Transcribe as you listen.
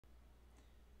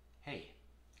Hey,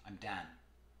 I'm Dan.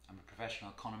 I'm a professional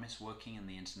economist working in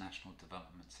the international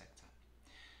development sector.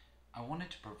 I wanted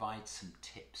to provide some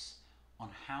tips on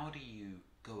how do you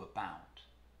go about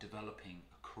developing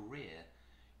a career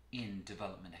in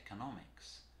development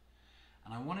economics.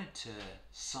 And I wanted to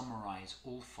summarize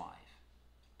all 5.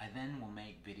 I then will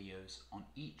make videos on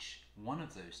each one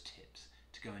of those tips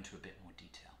to go into a bit more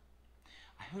detail.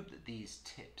 I hope that these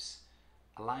tips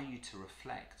allow you to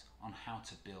reflect on how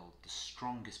to build the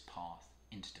strongest path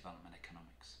into development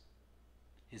economics.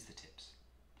 Here's the tips.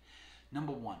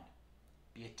 Number 1,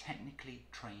 be a technically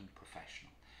trained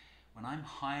professional. When I'm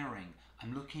hiring,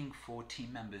 I'm looking for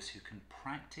team members who can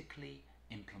practically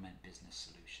implement business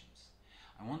solutions.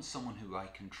 I want someone who I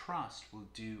can trust will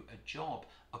do a job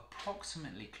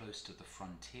approximately close to the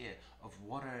frontier of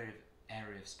what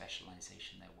area of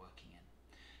specialization they're working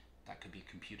in. That could be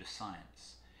computer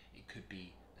science. It could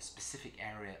be a specific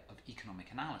area of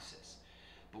economic analysis.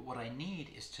 But what I need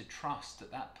is to trust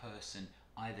that that person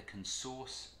either can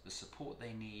source the support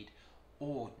they need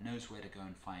or knows where to go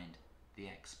and find the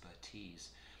expertise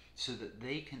so that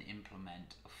they can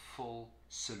implement a full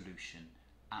solution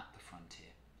at the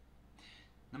frontier.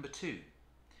 Number 2,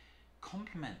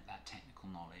 complement that technical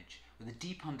knowledge with a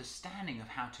deep understanding of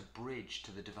how to bridge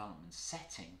to the development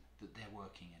setting that they're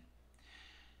working in.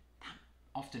 That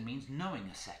often means knowing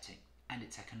a setting and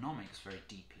its economics very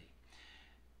deeply.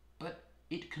 But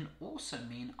it can also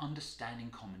mean understanding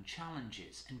common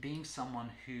challenges and being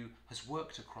someone who has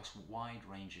worked across a wide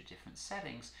range of different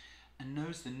settings and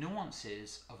knows the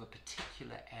nuances of a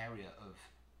particular area of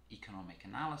economic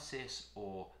analysis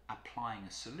or applying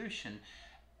a solution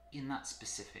in that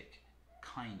specific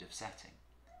kind of setting.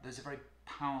 Those are very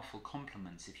powerful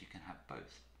complements if you can have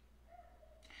both.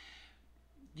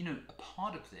 You know, a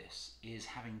part of this is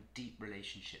having deep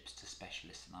relationships to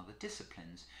specialists in other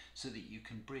disciplines so that you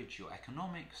can bridge your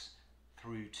economics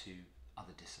through to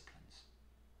other disciplines.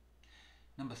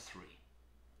 Number 3,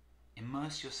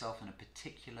 immerse yourself in a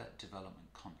particular development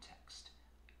context.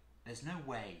 There's no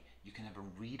way you can ever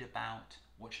read about,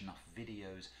 watch enough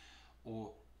videos,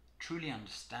 or truly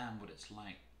understand what it's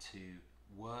like to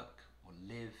work or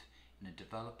live in a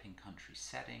developing country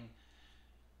setting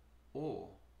or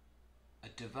a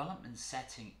development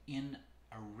setting in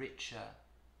a richer,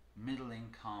 middle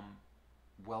income,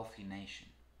 wealthy nation.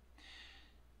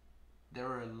 There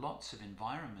are lots of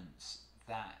environments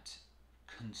that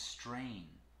constrain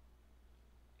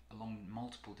along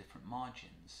multiple different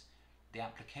margins the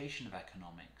application of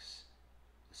economics,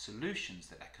 the solutions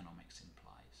that economics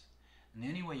implies. And the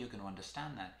only way you're going to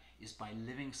understand that is by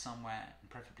living somewhere and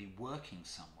preferably working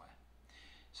somewhere.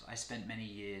 So I spent many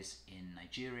years in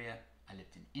Nigeria, I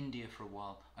lived in India for a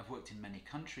while, I've worked in many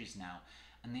countries now,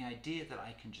 and the idea that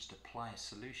I can just apply a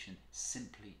solution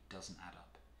simply doesn't add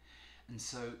up. And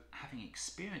so having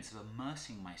experience of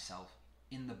immersing myself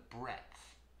in the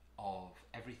breadth of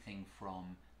everything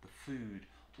from the food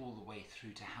all the way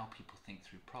through to how people think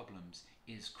through problems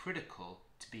is critical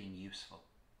to being useful.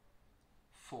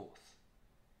 4th,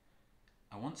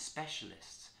 I want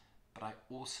specialists, but I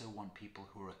also want people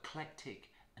who are eclectic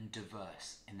and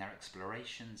diverse in their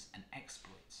explorations and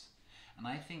exploits. And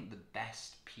I think the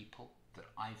best people that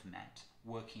I've met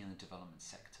working in the development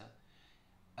sector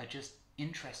are just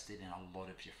interested in a lot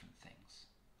of different things.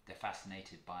 They're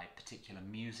fascinated by particular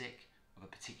music of a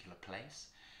particular place,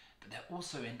 but they're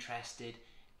also interested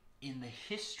in the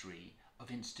history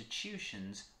of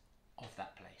institutions of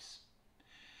that place.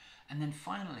 And then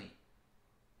finally,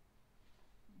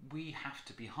 we have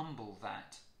to be humble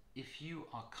that if you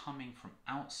are coming from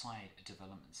outside a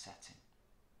development setting,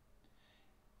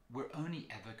 we're only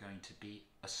ever going to be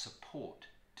a support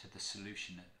to the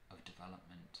solution of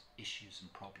development issues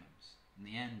and problems. In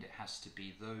the end, it has to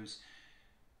be those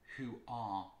who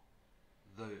are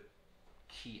the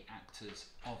key actors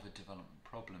of a development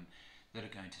problem that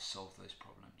are going to solve those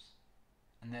problems.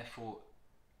 And therefore,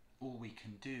 all we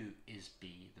can do is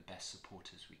be the best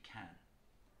supporters we can.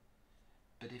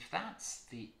 But if that's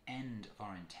the end of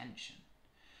our intention,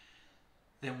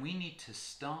 then we need to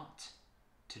start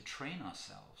to train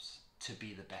ourselves to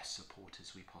be the best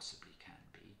supporters we possibly can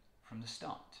be from the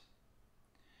start.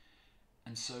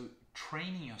 And so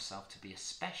training yourself to be a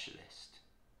specialist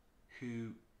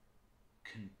who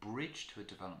can bridge to a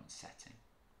development setting,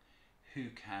 who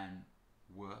can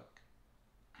work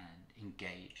and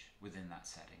engage within that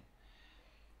setting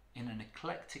in an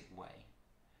eclectic way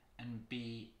and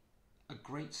be a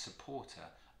great supporter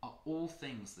are all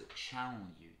things that channel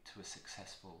you to a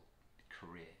successful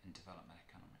career in development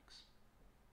economics.